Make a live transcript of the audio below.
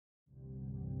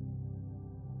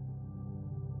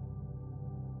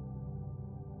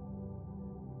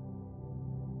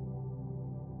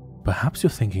Perhaps you're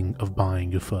thinking of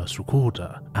buying your first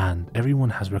recorder and everyone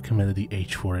has recommended the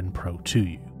H4n Pro to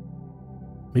you.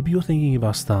 Maybe you're thinking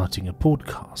about starting a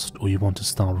podcast, or you want to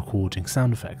start recording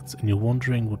sound effects and you're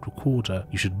wondering what recorder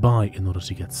you should buy in order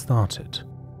to get started.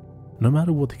 No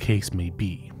matter what the case may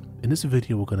be, in this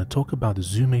video we're going to talk about the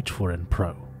Zoom H4n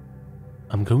Pro.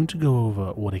 I'm going to go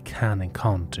over what it can and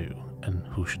can't do and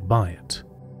who should buy it.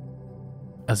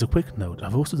 As a quick note,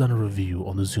 I've also done a review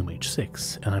on the Zoom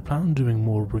H6 and I plan on doing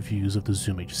more reviews of the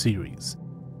Zoom H series.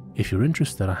 If you're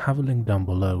interested, I have a link down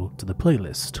below to the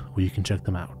playlist where you can check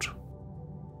them out.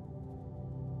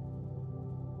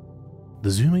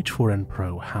 The Zoom H4n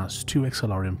Pro has two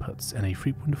XLR inputs and a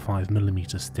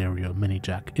 3.5mm stereo mini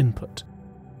jack input.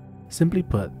 Simply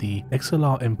put, the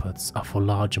XLR inputs are for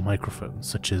larger microphones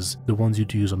such as the ones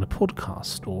you'd use on a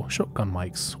podcast, or shotgun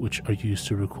mics which are used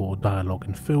to record dialogue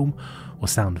in film or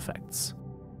sound effects.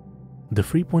 The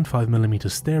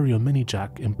 3.5mm stereo mini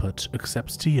jack input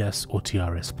accepts TS or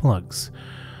TRS plugs.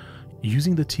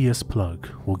 Using the TS plug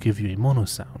will give you a mono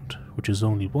sound, which is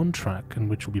only one track and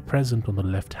which will be present on the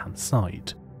left hand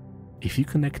side. If you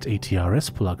connect a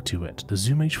TRS plug to it, the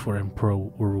Zoom H4n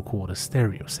Pro will record a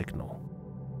stereo signal.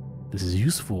 This is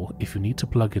useful if you need to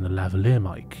plug in a lavalier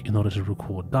mic in order to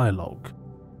record dialogue.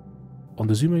 On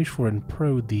the Zoom H4n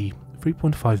Pro, the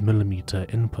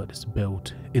 3.5mm input is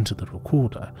built into the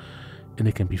recorder and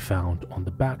it can be found on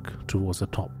the back towards the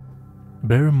top.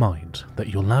 Bear in mind that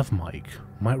your lav mic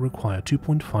might require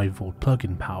 2.5V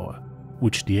plug-in power,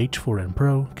 which the H4n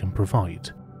Pro can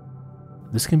provide.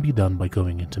 This can be done by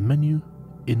going into Menu,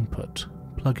 Input,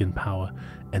 Plug-in Power,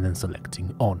 and then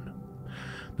selecting On.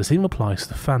 The same applies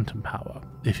to phantom power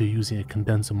if you're using a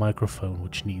condenser microphone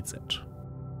which needs it.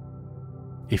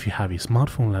 If you have a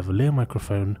smartphone lavalier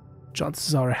microphone,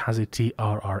 chances are it has a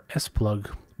TRRS plug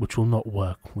which will not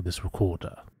work with this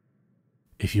recorder.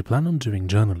 If you plan on doing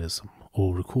journalism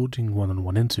or recording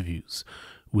one-on-one interviews,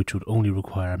 which would only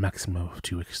require a maximum of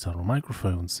 2 external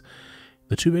microphones,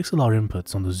 the 2 XLR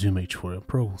inputs on the Zoom H4n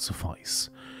Pro will suffice.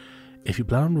 If you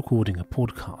plan on recording a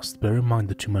podcast, bear in mind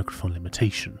the 2 microphone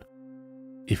limitation.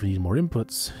 If you need more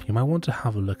inputs, you might want to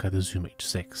have a look at the Zoom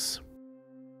H6.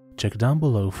 Check down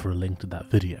below for a link to that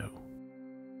video.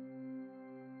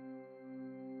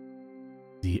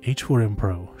 The H4n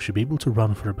Pro should be able to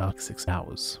run for about 6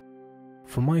 hours.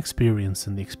 From my experience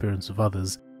and the experience of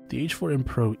others, the H4n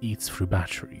Pro eats through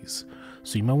batteries,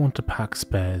 so you might want to pack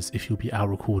spares if you'll be out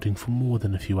recording for more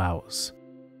than a few hours.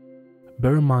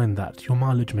 Bear in mind that your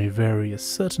mileage may vary as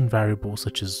certain variables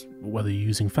such as whether you're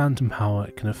using phantom power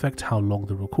can affect how long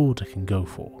the recorder can go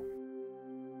for.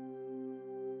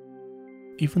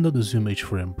 Even though the Zoom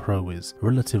H4n Pro is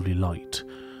relatively light,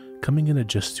 coming in at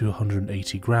just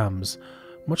 280 grams,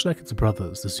 much like its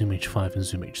brothers, the Zoom H5 and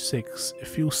Zoom H6, it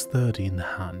feels sturdy in the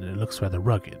hand and it looks rather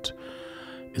rugged.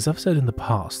 As I've said in the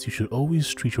past, you should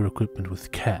always treat your equipment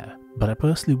with care, but I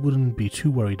personally wouldn't be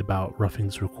too worried about roughing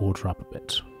this recorder up a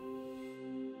bit.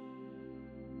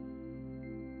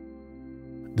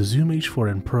 The Zoom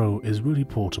H4n Pro is really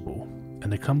portable,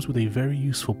 and it comes with a very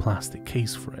useful plastic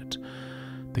case for it.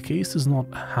 The case does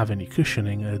not have any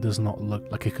cushioning and it does not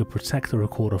look like it could protect the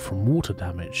recorder from water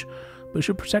damage, but it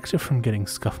should protect it from getting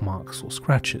scuff marks or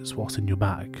scratches whilst in your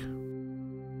bag.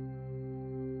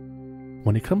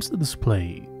 When it comes to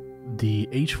display, the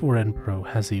H4n Pro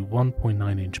has a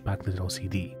 1.9-inch backlit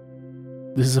LCD.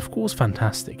 This is of course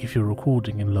fantastic if you're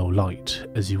recording in low light,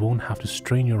 as you won't have to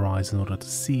strain your eyes in order to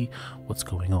see what's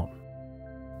going on.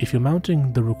 If you're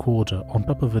mounting the recorder on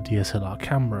top of a DSLR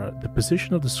camera, the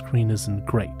position of the screen isn't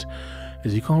great,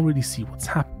 as you can't really see what's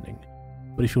happening,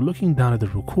 but if you're looking down at the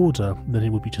recorder, then it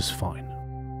would be just fine.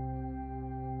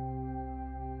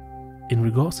 In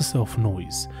regards to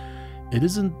self-noise, it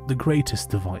isn't the greatest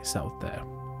device out there.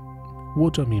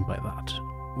 What do I mean by that?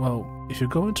 Well, if you're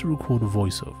going to record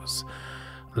voiceovers,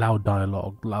 loud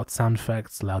dialogue, loud sound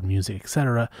effects, loud music,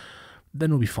 etc., then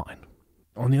it'll be fine.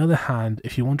 On the other hand,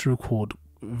 if you want to record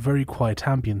very quiet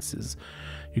ambiences,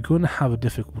 you're going to have a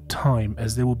difficult time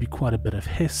as there will be quite a bit of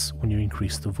hiss when you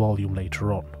increase the volume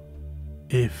later on.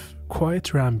 If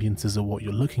quieter ambiences are what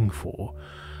you're looking for,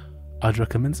 I'd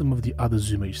recommend some of the other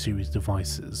Zoom H series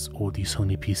devices or the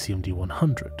Sony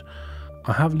PCMD100.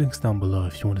 I have links down below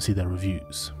if you want to see their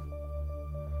reviews.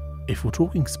 If we're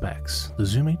talking specs, the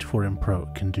Zoom H4n Pro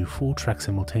can do 4-track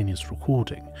simultaneous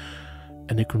recording,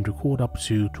 and it can record up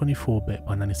to 24-bit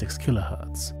by 96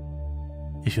 kHz.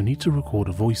 If you need to record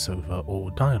a voiceover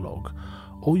or dialogue,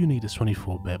 all you need is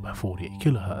 24-bit by 48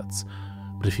 kHz,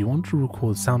 but if you want to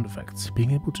record sound effects,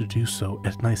 being able to do so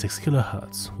at 96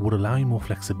 kHz would allow you more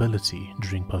flexibility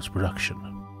during post-production.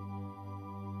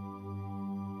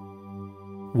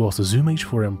 Whilst the Zoom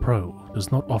H4n Pro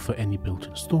does not offer any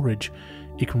built-in storage,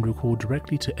 it can record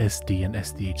directly to SD and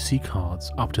SDHC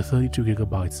cards up to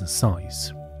 32GB in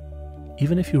size.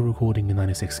 Even if you're recording in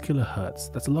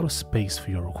 96kHz, that's a lot of space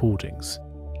for your recordings.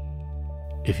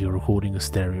 If you're recording a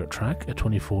stereo track at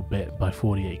 24-bit by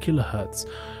 48kHz,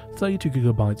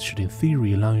 32GB should in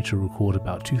theory allow you to record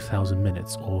about 2000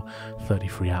 minutes or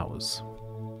 33 hours.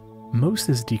 Most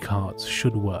SD cards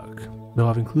should work, though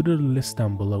I've included a list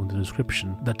down below in the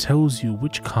description that tells you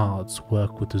which cards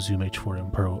work with the Zoom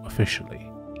H4n Pro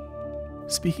officially.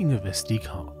 Speaking of SD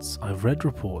cards, I've read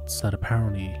reports that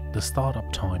apparently the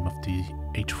startup time of the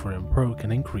H4n Pro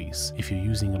can increase if you're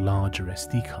using a larger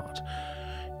SD card.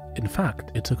 In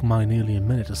fact, it took mine nearly a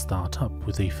minute to start up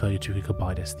with a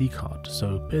 32GB SD card,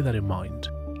 so bear that in mind.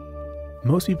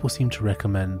 Most people seem to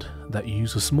recommend that you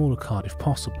use a smaller card if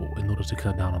possible in order to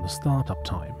cut down on the startup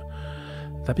time.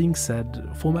 That being said,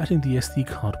 formatting the SD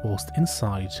card whilst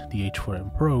inside the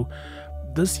H4n Pro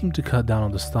does seem to cut down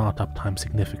on the startup time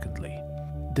significantly.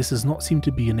 This does not seem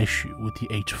to be an issue with the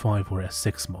H5 or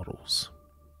S6 models.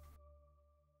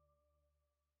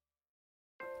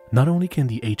 Not only can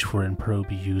the H4n Pro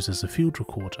be used as a field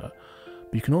recorder,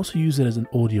 but you can also use it as an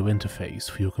audio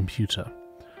interface for your computer.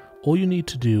 All you need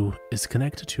to do is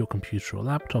connect it to your computer or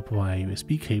laptop via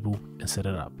USB cable and set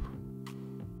it up.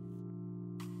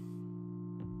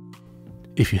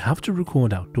 If you have to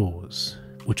record outdoors,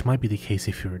 which might be the case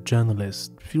if you're a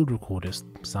journalist, field recordist,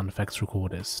 sound effects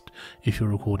recordist, if you're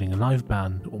recording a live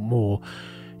band or more,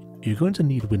 you're going to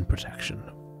need wind protection.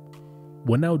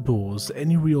 When outdoors,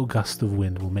 any real gust of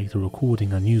wind will make the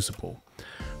recording unusable.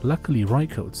 Luckily,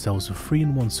 Rycote sells a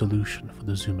 3-in-1 solution for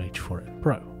the Zoom H4n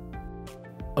Pro.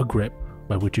 A grip,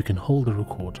 by which you can hold the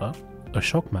recorder, a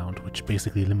shock mount which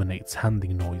basically eliminates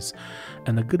handling noise,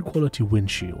 and a good quality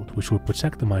windshield which will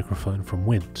protect the microphone from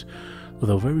wind,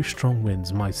 although very strong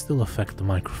winds might still affect the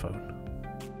microphone.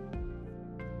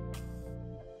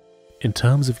 In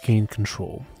terms of gain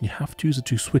control, you have to use the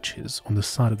 2 switches on the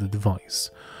side of the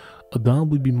device. A dial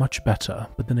would be much better,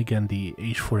 but then again the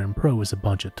H4n Pro is a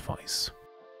budget device.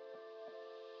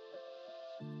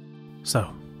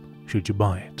 So, should you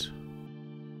buy it?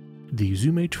 The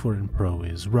Zoom H4n Pro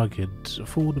is rugged,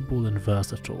 affordable and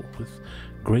versatile, with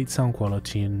great sound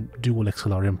quality and dual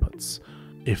XLR inputs.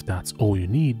 If that's all you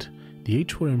need, the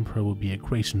H4n Pro will be a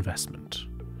great investment.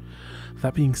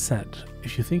 That being said,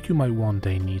 if you think you might one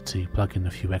day need to plug in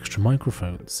a few extra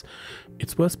microphones,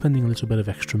 it's worth spending a little bit of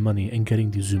extra money and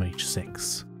getting the Zoom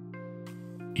H6.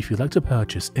 If you'd like to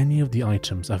purchase any of the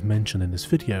items I've mentioned in this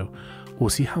video, or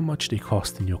see how much they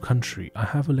cost in your country, I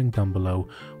have a link down below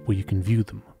where you can view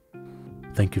them.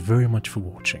 Thank you very much for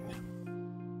watching.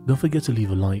 Don't forget to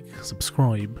leave a like,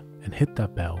 subscribe, and hit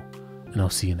that bell, and I'll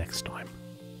see you next time.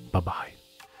 Bye bye.